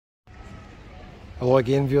Hello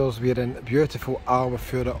again viewers, we're in beautiful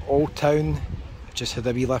ALBUFEIRA Old Town. Just had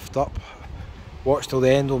a wee lift up, watched till the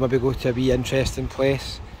end, we'll maybe go to a wee interesting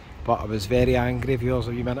place. But I was very angry viewers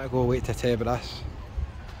a wee minute ago. Wait to tell you about this.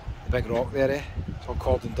 The big rock there, it's all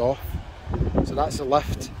cordoned off. So that's the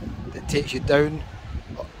lift that takes you down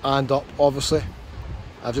and up obviously.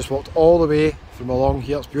 I've just walked all the way from along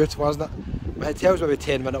here, it's beautiful isn't it? My hotel's maybe a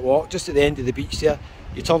 10-minute walk, just at the end of the beach there.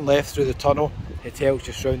 You turn left through the tunnel, hotel's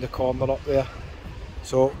just round the corner up there.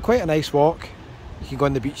 So quite a nice walk. You can go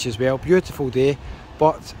on the beach as well, beautiful day,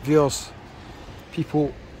 but viewers,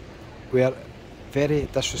 people were very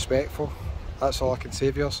disrespectful. That's all I can say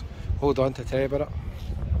viewers. Hold on to tell you about it.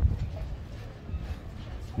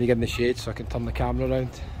 Let me get in the shade so I can turn the camera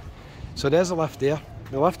around. So there's a lift there.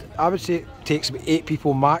 The lift, I would say, takes about 8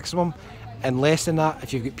 people maximum, and less than that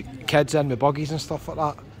if you've got kids in with buggies and stuff like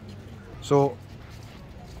that. So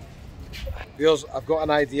viewers, I've got an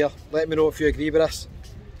idea. Let me know if you agree with this.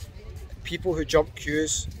 People who jump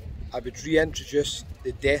queues, I would reintroduce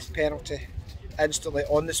the death penalty instantly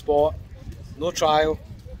on the spot. No trial,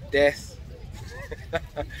 death.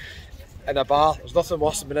 In a bar, there's nothing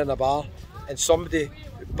worse than being in a bar and somebody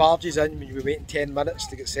barges in when you're waiting 10 minutes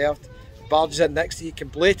to get served, barges in next to you, can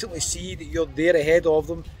blatantly see that you're there ahead of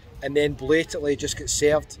them and then blatantly just get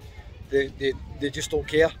served. They just don't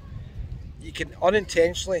care. You can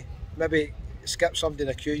unintentionally maybe skip somebody in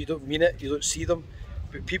a queue, you don't mean it, you don't see them,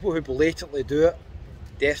 but people who blatantly do it,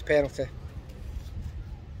 death penalty.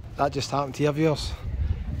 That just happened here viewers,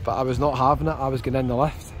 but I was not having it, I was getting in the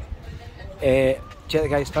lift. Check the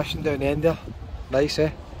guys fishing down the end there, nice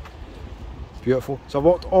beautiful. So I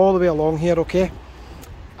walked all the way along here, okay,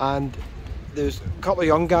 and there's a couple of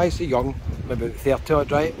young guys, young, maybe 30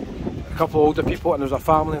 odd, right, a couple of older people, and there's a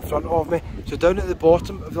family in front of me. So down at the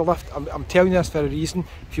bottom of the lift, I'm telling you this for a reason,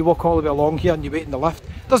 if you walk all the way along here and you wait in the lift,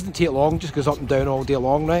 it doesn't take long, just goes up and down all day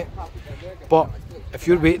long, right, but if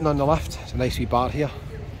you're waiting on the lift, it's a nice wee bar here,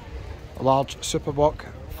 a large superbox,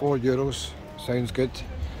 €4, sounds good,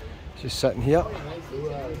 just sitting here,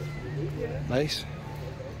 nice.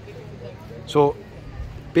 So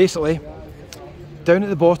basically, down at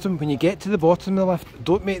the bottom, when you get to the bottom of the lift,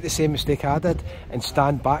 don't make the same mistake I did and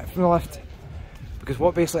stand back from the lift, because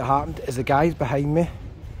what basically happened is the guys behind me,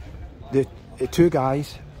 the 2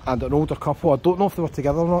 guys and an older couple, I don't know if they were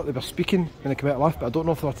together or not, they were speaking when they came out of the lift, but I don't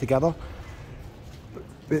know if they were together,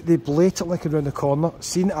 but they blatantly came around the corner,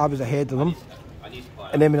 seen that I was ahead of them,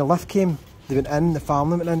 and then when the lift came, they went in, the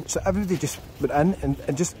family went in, so everybody just went in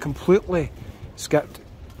and just completely skipped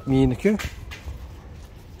me in the queue.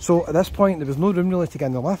 So at this point there was no room really to get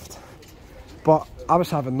in the lift, but I was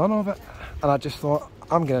having none of it, and I just thought,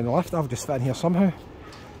 I'm getting in the lift, I'll just fit in here somehow.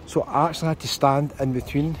 So I actually had to stand in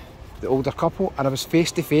between the older couple, and I was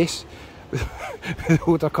face to face with the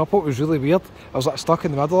older couple. It was really weird. I was like stuck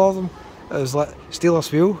in the middle of them. It was like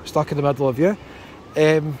Steelers wheel, stuck in the middle of you.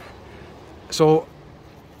 So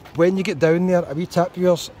when you get down there, a wee tip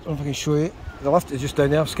viewers, I don't know if I can show you, the lift is just down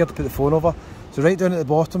there, I'm scared to put the phone over. So right down at the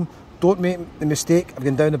bottom, don't make the mistake of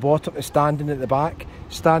going down the bottom and standing at the back.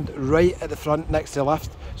 Stand right at the front next to the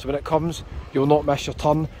lift, so when it comes, you'll not miss your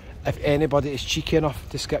turn if anybody is cheeky enough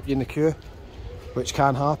to skip you in the queue, which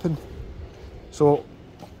can happen. So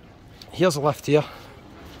here's the lift here.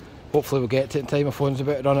 Hopefully we'll get to it in time. My phone's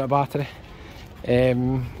about to run out of battery.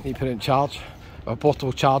 Need to put it in charge. My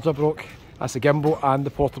portable charger broke. That's the gimbal and the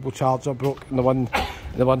portable charger broke in the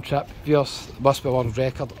one trip. Viewers, it must be a world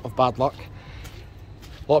record of bad luck.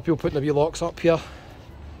 A lot of people putting their wee locks up here.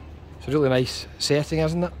 It's a really nice setting,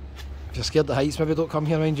 isn't it? If you're scared of heights, maybe don't come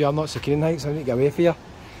here, mind you. I'm not secure heights, I need to get away from here.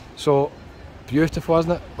 So beautiful,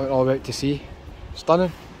 isn't it? Looking all about to sea.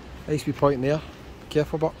 Stunning. Nice wee point there. Be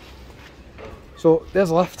careful, but. So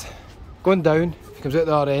there's a lift. Going down, it comes out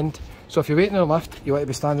the other end. So if you're waiting on a lift, you want to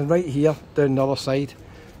be standing right here, down the other side.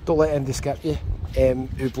 Don't let anybody skip you,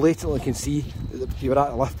 who blatantly can see that you were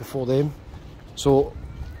at the lift before them. So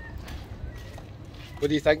what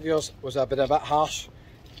do you think viewers? Was I been a bit harsh?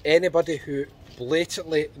 Anybody who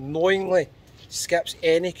blatantly, knowingly skips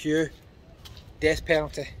any queue, death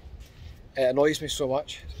penalty. It annoys me so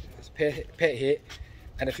much. It's pet hate.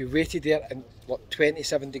 And if you waited there in what,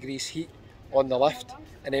 27 degrees heat on the lift,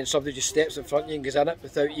 and then somebody just steps in front of you and goes in it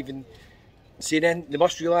without even seeing anything, they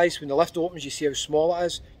must realise when the lift opens, you see how small it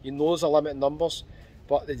is. You know there's a limit in numbers,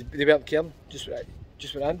 but they weren't caring. Just went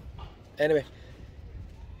in. Anyway.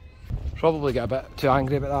 Probably get a bit too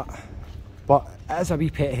angry about that, but it is a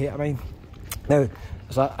wee pet hate of mine. Now,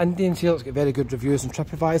 there's an Indian here that's got very good reviews on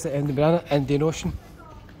TripAdvisor, Indian Ocean.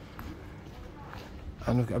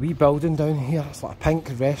 And we've got a wee building down here, it's like a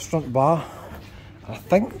pink restaurant bar. And I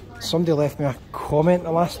think somebody left me a comment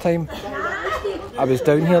the last time I was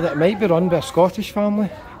down here that it might be run by a Scottish family.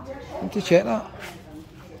 I need to check that.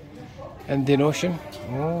 Indian Ocean.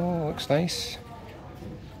 Oh, looks nice.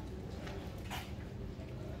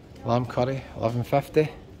 Lamb curry, $11.50.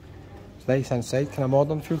 It's nice inside, kind of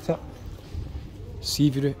modern feel to it.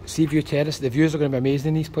 Seaview Terrace. The views are going to be amazing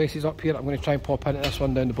in these places up here. I'm going to try and pop into this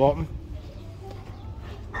one down the bottom.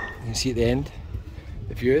 You can see at the end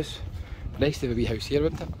the views. Nice to have a wee house here,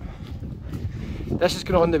 wouldn't it? This is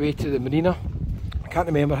going on the way to the marina. I can't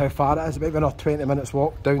remember how far it is. About another 20 minutes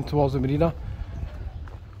walk down towards the marina.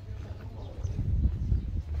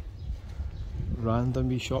 Random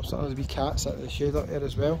wee shops. There's wee cats at the shade up there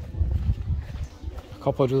as well. A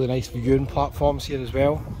couple of really nice viewing platforms here as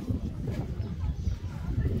well.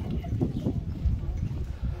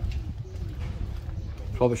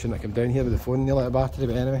 Probably shouldn't have come down here with the phone nearly out of battery,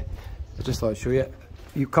 but anyway, I just thought I'd show you it.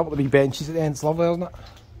 A couple of wee benches at the end, it's lovely, isn't it?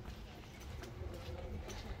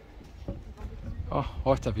 Oh,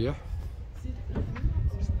 what a view.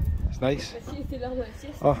 It's nice.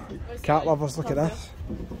 Oh, cat lovers, look at this.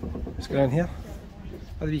 Let's go down here.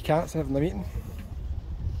 Are the wee cats having a meeting?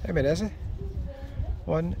 How many is it?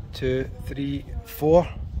 1, 2, 3, 4.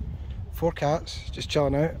 4 cats just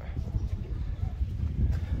chilling out.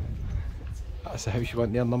 That's the house you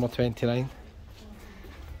want there, number 29.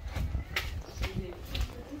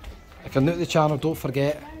 If you're new to the channel, don't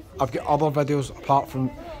forget, I've got other videos apart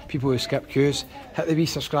from people who skip queues. Hit the wee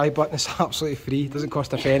subscribe button, it's absolutely free, doesn't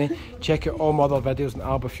cost a penny. Check out all my other videos in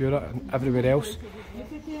ALBUFEIRA and everywhere else.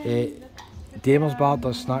 Damer's Bar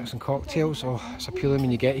does snacks and cocktails, oh, it's appealing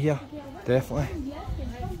when you get here, definitely.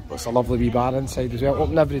 But it's a lovely wee bar inside as well.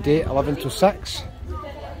 Open every day, 11 till 6.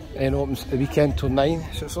 And opens the weekend till 9,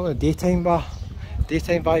 so it's only a daytime bar.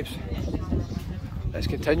 Daytime vibes. Let's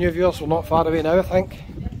continue, viewers, we're not far away now I think.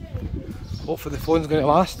 Hopefully the phone's going to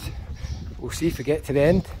last. We'll see if we get to the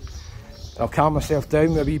end. I'll calm myself down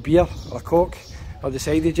with a wee beer or a coke. I've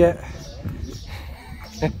decided yet.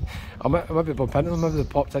 I might be bumping into them, maybe they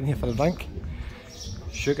popped in here for a drink.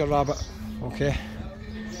 Sugar Rabbit, okay.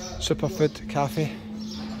 Superfood Cafe.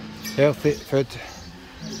 Healthy food.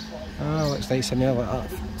 Ah, looks nice in there like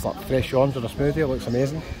that. It's like fresh orange or a smoothie, it looks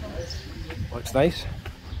amazing. Looks nice.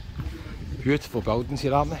 Beautiful buildings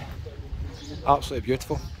here, aren't they? Absolutely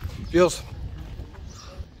beautiful. Viewers,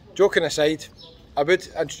 joking aside, I would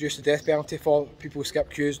introduce the death penalty for people who skip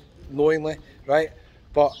queues knowingly, right?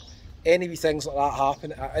 But any wee things like that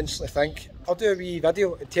happen, I instantly think, I'll do a wee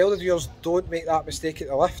video and tell the viewers, don't make that mistake at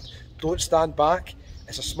the lift. Don't stand back.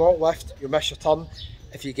 It's a small lift, you'll miss your turn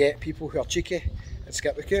if you get people who are cheeky and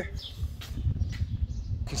skip the queue.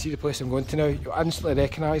 You can see the place I'm going to now. You'll instantly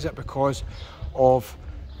recognise it because of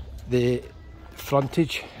the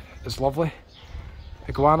frontage. It's lovely.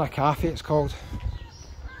 Iguana Cafe it's called.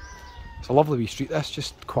 It's a lovely wee street this,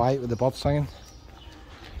 just quiet with the birds singing.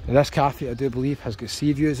 And this cafe I do believe has got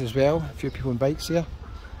sea views as well. A few people on bikes here.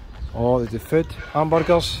 Oh, they do food,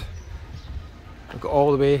 hamburgers. We've got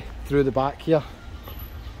all the way through the back here.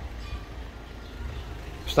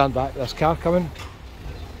 Stand back, this car coming.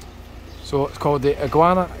 So it's called the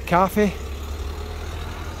Iguana Cafe.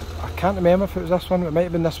 I can't remember if it was this one, it might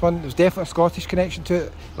have been this one. There's definitely a Scottish connection to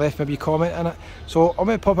it. Left me a wee comment in it. So I'm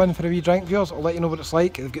going to pop in for a wee drink, viewers. I'll let you know what it's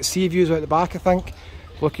like. They've got sea views out the back, I think.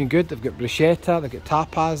 Looking good. They've got bruschetta, they've got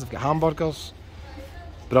tapas, they've got hamburgers.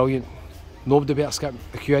 Brilliant. Nobody better skip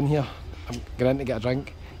the queue in here. I'm going in to get a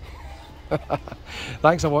drink.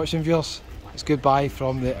 Thanks for watching, viewers. It's goodbye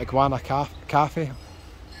from the Iguana Cafe.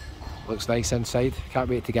 Looks nice inside. Can't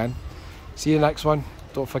wait to get in. See you in the next one.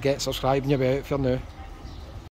 Don't forget subscribe when you're out if you're new.